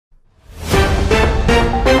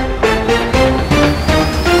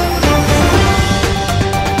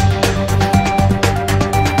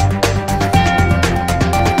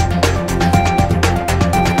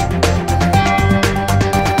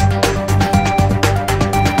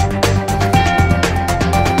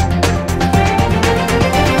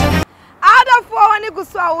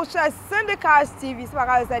a Syndicate TV, so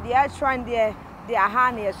I said, the trend there, the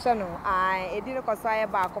Ahani channel. I didn't consider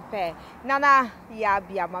back of pair. Nana, ya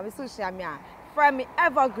be a mammy Sushamia. From me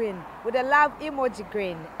evergreen with a love emoji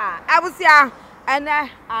green. I was here and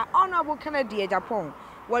honorable Kennedy Japan.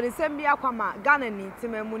 What is Sembia Kwama, Ghana ni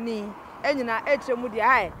Timemuni, and you know,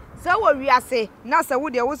 Mudi. So we are say, Nasa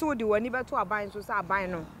would you also do when you better to a bind so sad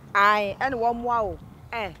bino. And one wow.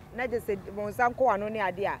 Not just said Monsanko and only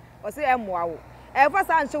idea, or say wow. Ever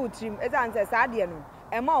san show trim, as answers Adiano,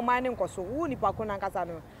 and more mining coso, Woony Pacona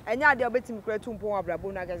Casano, and ya the betting cretum poor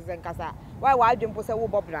Brabuna and Casa. Why didn't possess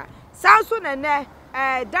Bobra? Sounds soon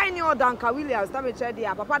and Daniel Duncan Williams, damage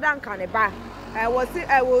dear, Papa Duncan, a bar. I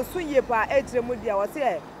will soon ye pa 8 Mudia was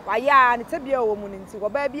here. Why, ya, and it's a beer woman into a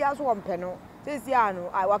baby as one penal. This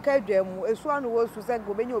Yano, I walk a dream, a swan was to send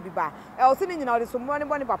Gobeno Biba. I was sitting in all this money,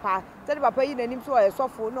 papa, tell Papa in an imso a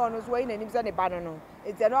soft phone, no one's way in an imson a banano.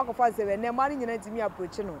 It's a knock of us, and no money in it to me a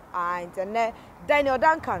puccino. Internet Daniel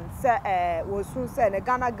Duncan will soon send a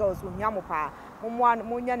Ghana girls with Yamopa, Mumwan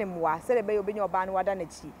Munyanimwa, said a baby your ban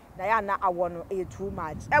Wadanichi. Diana, I want a too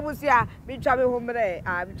much. I was here, be traveling home there,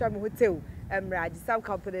 I'm traveling hotel. Emraj South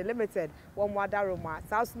Company Limited, one more Daroma,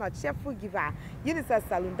 South Not Cheful Giver, Unicef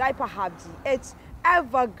Salon, Diaper Hub GH,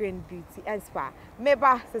 Evergreen Beauty and Spa,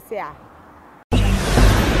 Meba Cecilia.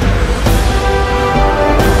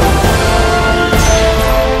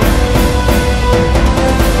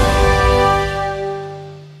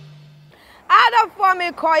 Ada for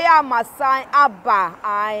me, Koya Masai Abba,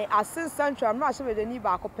 I assistant, I'm not sure with the new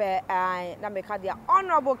back up, I Namekadia,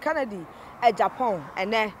 Honorable Kennedy at Japan,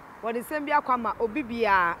 and then. What is Sembia Kwama,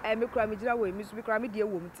 Obibia, and Mikramidra way, Miss Mikramidia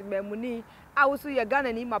woman, Timemuni. I was your Ghana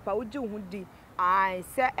in Mapa, would you would I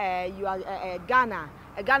say you are a Ghana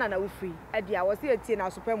now free. Eddie, I was here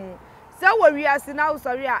Tina Supremo. So what we are seeing now,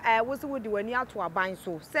 sorry, I was would when you are to a buying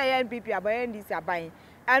so. Say NPP are buying this are buying.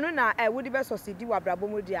 And now I would be best to see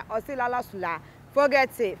Brabomodia or say La Sula.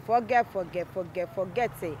 Forget it, forget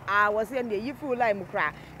it. I was in the Yifu Lime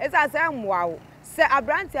cry. As I say, wow. Say a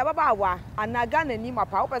branch of Babawa, and Nagana Nima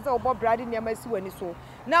Papa, so Bob Brady near my Sweeney so.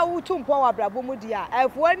 Now, we two power Brabomodia,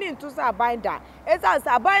 I've went into a binder. As I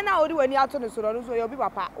say, buy now, when you are to the Sudan, so you'll be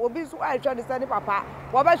Papa, will be so I try to send Papa.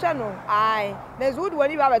 Wabashano, aye, there's wood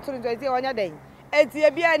when you have a 20 on your day. It's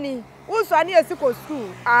a biani, also near Sico school.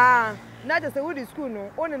 Not as a woody school,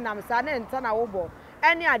 no, only Namsan and Tana Obo.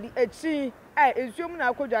 Any a tree. It's human.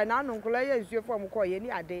 I could join Uncle is your form call any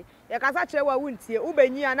day. A Casacha won't see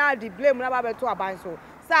Ubeni and I did blame Rabba to a banso.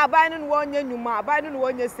 Sa binding 1 year, you ma, binding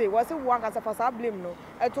 1 year say, was it one as a for blame no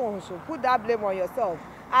at all. So put that blame on yourself.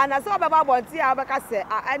 And I saw Baba Bonti Abacase,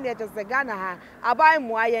 I need just the Ghana. I buy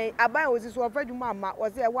Moye, I buy was this one for you, mamma,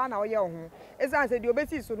 was there 1 hour young. As I said, your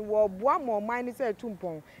basis on one more minus a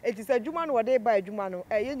tumpon. It is a Juman or day by Jumano,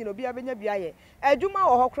 a yen, be a Benabiaye. A Juma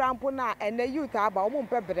or Crampona, and the youth about one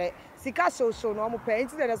pepper. Sikaso so no mo paint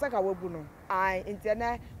the saka wobuno ai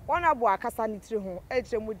internet one abo akasa ni tiri ho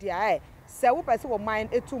echemu dia se wo pese wo mind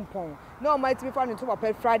etumpon no might be found into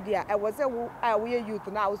papa Friday I was say we youth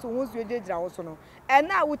now so hu so ejira wo so no and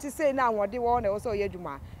now we say na wode wo na wo so ye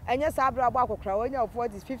dwuma enye sa abra abo akokra wo nya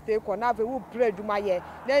 40 50 ko na fe wo pray dwuma ye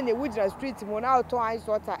na ne wudira street mo na auto an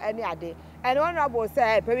sorter any ade and one abo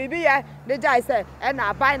say pe bibi ye the jai say e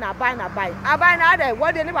na buy na ade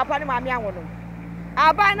what dey ni papa ni mama anwo no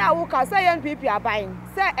abai na wo ka say NPP abai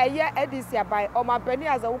say eye edisi abai o ma pani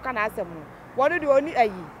as wo ka na asem no wono de oni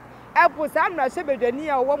ayi epu sam na shebedwani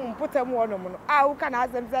a wo mpotam wono no a wo ka na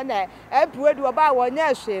asem say na epu edu oba wo nya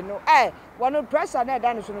hwe no wono pressure na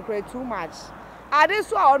da no so no kra too much ade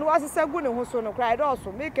so a ono wasese gu ne ho so no kra do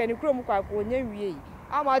so make ni krom kwa ko nya wie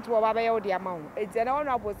ama to oba ba ye wo de ama wo enti na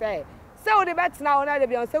wono abo say wo de betina wo na de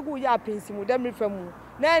bia segu ya pensi mu dem refamu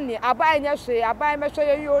nani abai nya hwe abai mehwe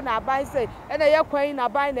ye yo na abai say na ye kwan na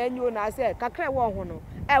abai na enyo na say kakra wo ho no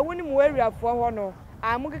woni mu awiafo ho no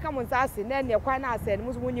amukeka mu nsase nani kwan na ase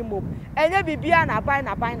mu so munyi mom enya bibia na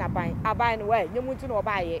abai no we nyemu nti no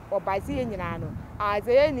obai si ye nyina no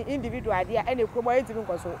say ye ni individual dia ene kromo yetimi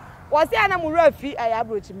nkoso wo se ana mu rafi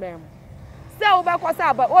abrochi mem say wo be kosa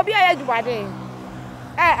aba obi aye dwade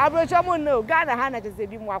abrochi mo no Ghana ha na jese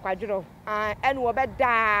bi mu akwadworo and wo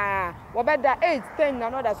beda 8 10 na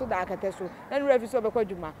no da so da akate so na rafi so be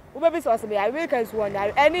kwadwuma wo be bi so se be ya we kan so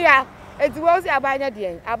wonya eni ya eti wo se abanya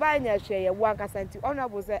de abanya hwe ye wo ankasa nti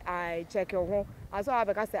honorable say I check ho aso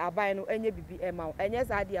abeka say aban no enye bibi ema enye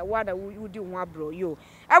sa de wo da wudi ho abro yo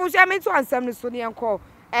abusia me to ansem no so ne enko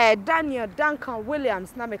Daniel Duncan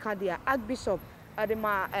Williams na meka de Archbishop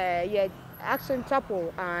adema ye Action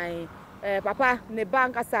Chapel Papa ne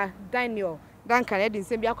bankasa Daniel Duncan edin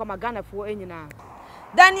se bia kwama Ghana fo enyina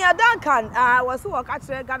Daniel Duncan was who catch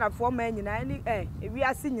Ghana for men in any we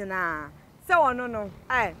are singing so on no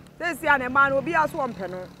this young man will be a swamp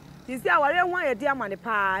no this year I want a dear money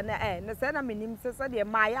pa na send a minim says the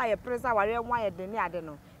Maya press our wire the near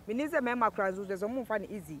no means a member cross there's a move fun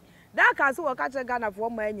easy that can so catch a Ghana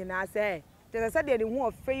for men in I say there's a said the one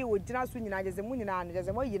of fail with dinner swinging as a moon and there's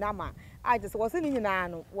a more yinama I just wasn't in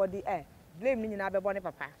what the blame me in our bonnet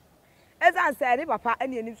papa. As I said, papa,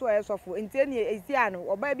 any new soil software in 10 years,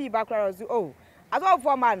 or baby background. Oh, I saw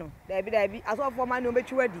for man, Debbie, I saw for man, no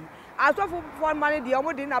bet you ready. I saw for money, the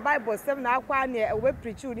almost in a Bible, 7 hours near a web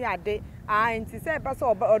preaching near day. And she said, Pastor,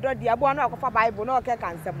 or the Abuano of a Bible, no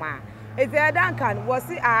cancer man. It's a Duncan, was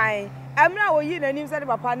it I'm now in a new set of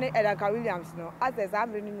a partner at Duncan Williams, no, as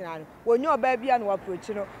I'm reading when your baby and what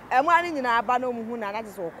preaching, and one in our Bano Moon and that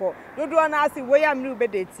is all called. No do not ask where I'm new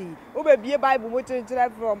bedeti, who be a Bible which is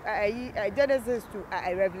from Genesis to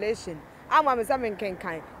a Revelation. I'm a something can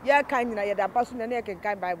kind. Yeah, kind in a person and can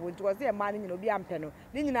kind Bible, it was a man in Obiam Penno,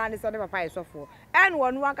 Nina and son of a fire so for. And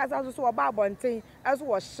one can also a Bible and thing as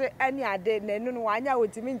was any day, no one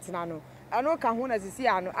would mean Tinano. I know Kahuna is here,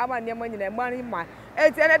 I'm a near money and money man.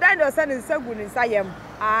 It's a dino son is so good in Siam.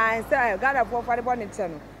 I say, got a 4 5 1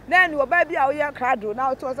 channel. Then your baby out here crowd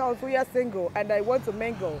now to us also you're single and I want to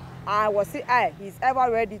mingle. I was say, he's ever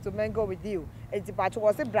ready to mingle with you. It's about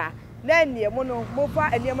was a bra. Then near Mono,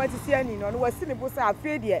 Mofa and Yamatisian on was cynical, I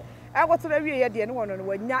feared yet. I got to the rear the one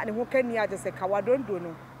when not who can near just a cow, don't do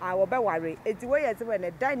no. I will be worried. It's the way as when a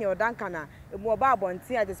Daniel Duncana, a more barb and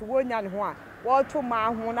see just one young one. What to my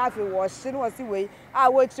one after was she was away. I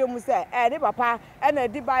would show say, papa, and a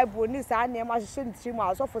Bible, Nissa, near my shin 3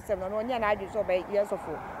 miles off for 7 1 year, and I just obey years of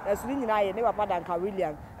 4. As soon as I never Duncan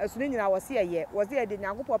Williams, as soon as I was here yet, was here, did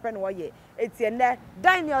not go up and way. It's in there,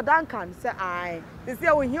 Daniel Duncan, say I. This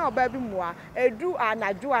year we hear baby more, a do and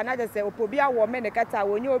I do another say, Pobia woman, a cat,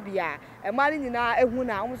 when you'll be a man in a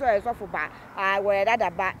huna, almost as awful back. I wear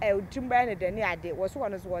that back, a Jim Bennett, the near day was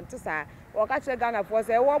one as one to say. Or catch a Ghana for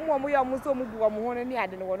say, one more we almost so move one near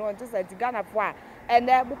than one to say Ghana for, and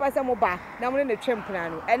then Bupasa Moba, now in the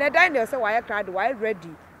champion, and a Daniel so I cried while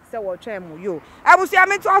ready, so what cham you. I will see I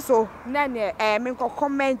meant also, Nanya, make a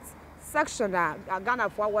comment section Ghana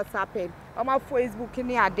for what's happened on my Facebook in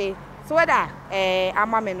the day. So whether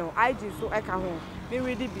I'm a meno, I do so I can home. Me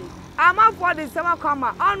really be. I'm up for the summer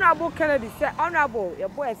comma, honorable Kennedy said, honorable, your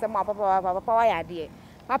boy said, my papa, why idea.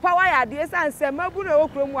 Papa, why idea, and said, Mabuno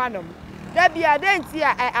Okrum one. There be a dent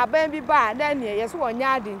here, a baby bar, then yes, 1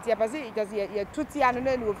 yard in Tiapasi, because you're 2 tiano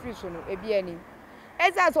and official, a bieni.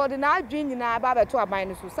 As I saw the night dream in our barber to a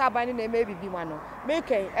minus who sabine maybe be one.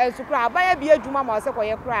 Making as to cry, buy a beer to mamma, so for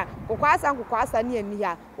your cry, or quas and quas near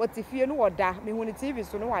near, what if you know that, me when the TV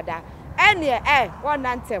so no other. And near, one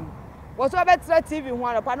anthem. Was over TV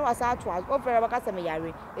one upon us out was over a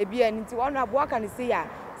Casamari, a beer into one of walk and see ya.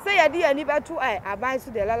 Say a dear neighbor to I bind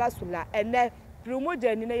to the Lala Sula, and then promote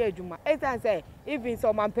in a juma. As I say, even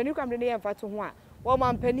so, my penny come to the end for 2 1. Well,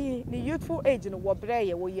 my penny, the youthful age in what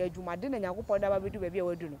bray, where you Juma didn't and go never do a baby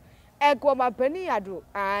or do. Echo my penny, I do.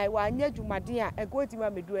 I want yet Juma dear and go to my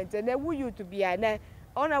doing, and then will you to be a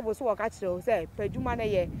honorable so catch those, say,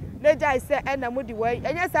 Pejumana ye. Let I say, and I'm the way,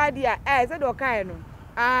 and yes, idea, as I don't kind.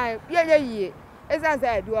 Yeah. As I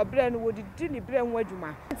said, you are brain would didn't brain what you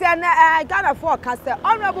ma. I got a forecast,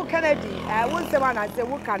 honorable Kennedy. I won't say one, I say,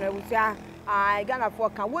 what can I got a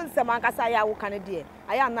forecast, won't say Mancasaya, what can I do?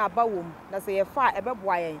 I am not bawum, that's a fire above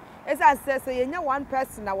why. As I said, say, you know, one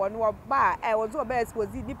person I want to buy, I was so best was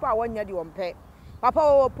the deeper 1 year on pay.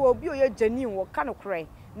 Papa, poor beauty, genuine, what kind of cray.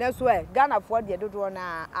 No swear, Ghana for the other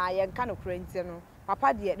I am kind of crazy.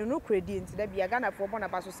 Papa dear, no credit into the be a Ghana for one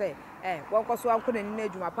of us to say, one cause one couldn't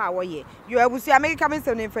need my power ye. You will see American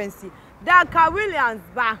coming in fancy. Duncan Williams,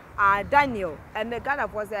 Daniel, and the Ghana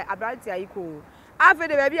was a ability equal. After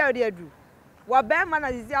the baby, I do. What bad man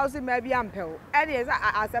is also maybe ample. And yes,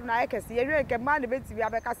 I said, I can see a command of it to be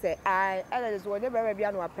a say, I just will never be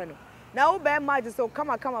a penny. Now, bad man so come,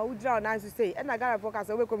 would drown as you say, and I got a focus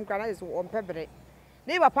away from Canada on pepper.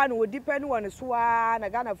 Neighbor pan would depend on a swan, a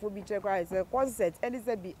Ghana for beach cries, a concert, and it's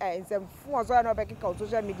a be in some forms on back on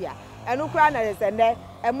social media. And no crown is and there,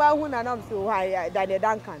 a man who announced to why Daniel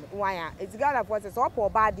Duncan. Why it's Ghana for us up or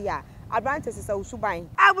bad year. Advantages are so buying.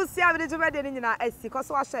 I will see how it is ready in our SC because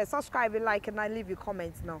I share, subscribe, like, and I leave your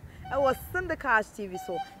comments now. I was Sunday Cash TV,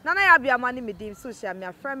 so now I have your money with them social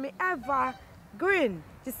media friend me ever. Green,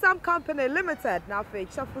 the Sam Company Limited, now for a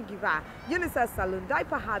cheerful giver, Unisex Salon,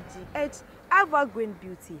 Diaper Hub GH, Evergreen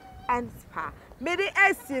Beauty. and spa. Mede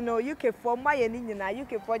esi no UK for my ni na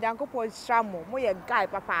UK for Yankopon Shamo, moye guy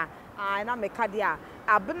papa. Na me kadia.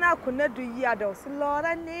 Abna kunedu yado. Lord,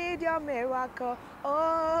 I need your miracle.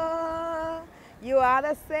 Oh, you are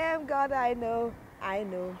the same God I know.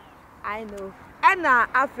 And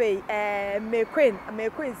afe me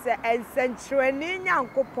queen say and century ni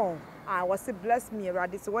Yankopon. Was it bless me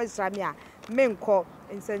already so was Jamia menko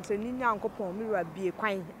in century ni Yankopon me rabie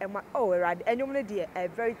kwan oh already enyum de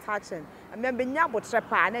very touching I remember nyabo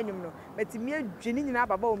trepa na enyum no metimi adwini nyina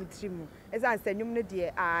baba o mitrimu eza nse enyum no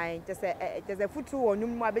de just a futu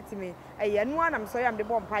onum mu abetimi eye no anam so yam de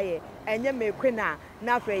bom paye enye me queen na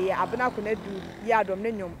afa ye abena konadu ye adom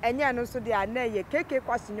ne nyum enye no so de na ye keke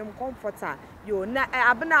kwasi nyum comforter yo na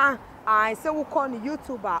abena say we call on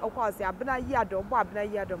YouTuber of course abena ye adom bo abena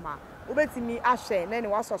ye adom a obetimi ahwe na ne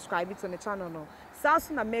wa subscribe to the channel no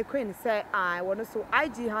so na me queen say I want so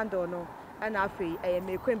IG handle no and afi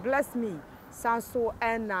me queen bless me so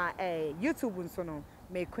and YouTube nso no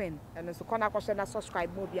me queen and so kona kwhwe na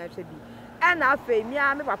subscribe mo bi ahwe bi and afi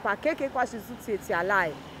me papa keke kwashi su tie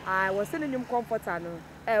alive I was sending him comforter no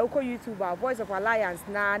uko YouTuber Voice of Alliance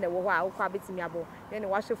na wo ho a uko abetimi abo then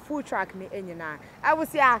wa hwe full track ni enyina I will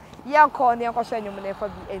say ye call ne kwhwe nyum na fa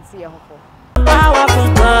bi enti ye hofo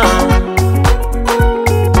powerful God,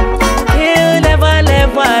 you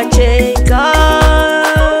never change,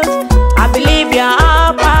 God. I believe you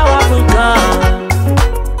are powerful God,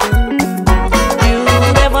 you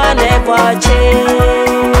never change.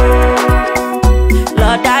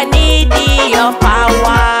 Lord, I need your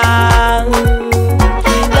power,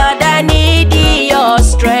 Lord, I need your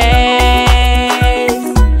strength,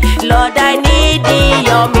 Lord, I need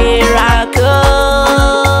your miracle.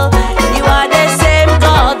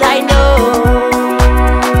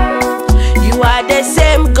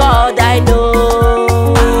 God, I know.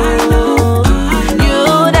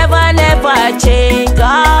 You never change,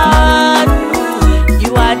 God.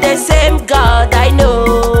 You are the same God, I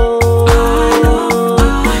know.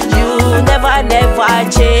 You never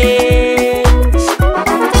change.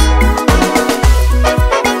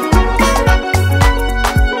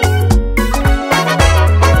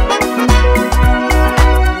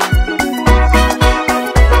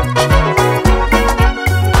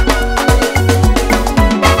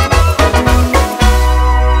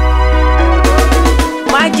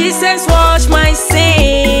 Jesus washed my sin,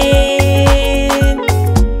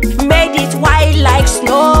 made it white like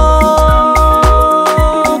snow.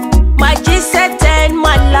 My Jesus turned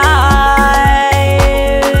my life,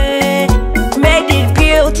 made it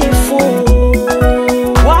beautiful.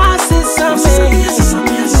 Was it something?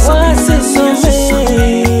 Was it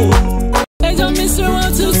something? I don't miss her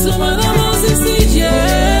out to someone else is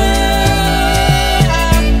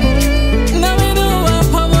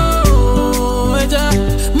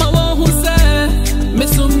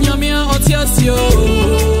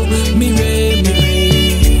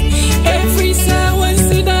every say when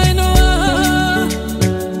see I know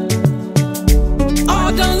I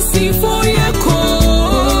don't see for your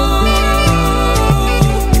call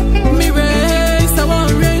me raise I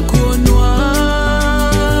want rain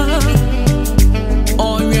noir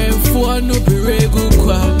on rain for no beregu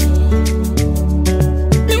kwa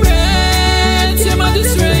me raise you my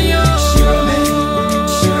destroy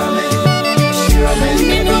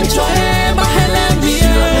me no joy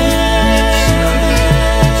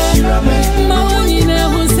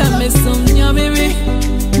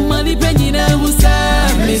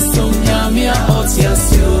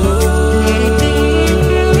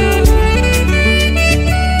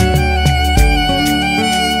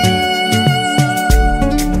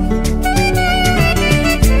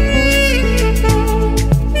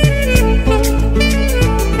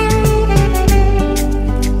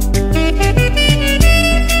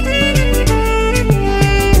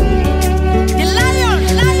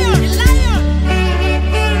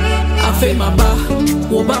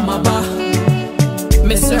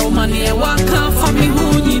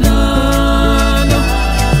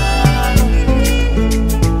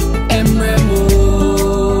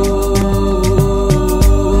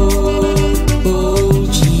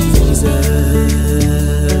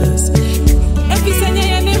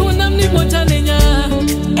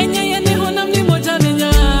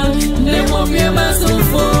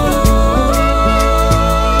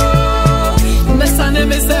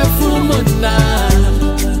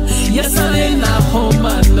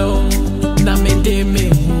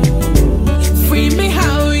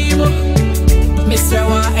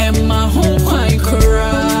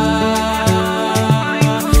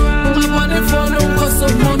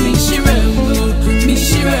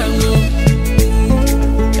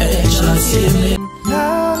la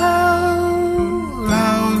la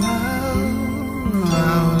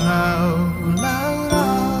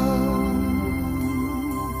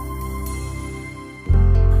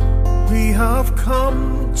have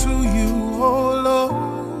come to you, oh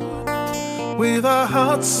Lord, with our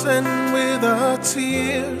hearts and with our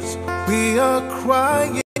tears. We are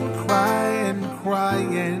crying, crying,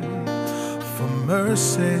 crying for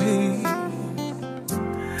mercy.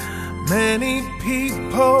 Many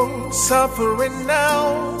people suffering now,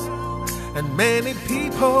 and many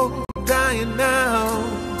people dying now,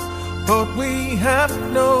 but we have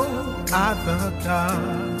no other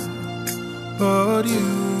God but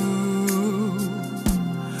you.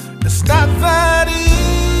 It's not that easy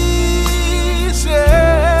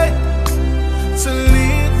to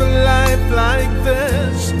live a life like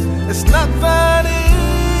this. It's not that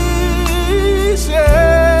easy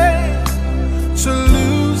to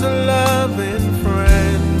lose a loving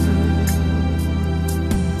friend.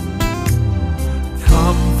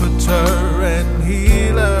 Comforter and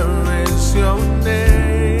healer is your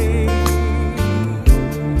name.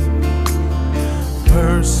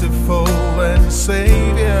 Merciful and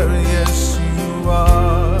Savior, yes you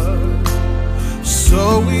are. So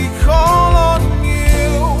we call on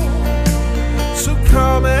you to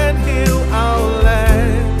come and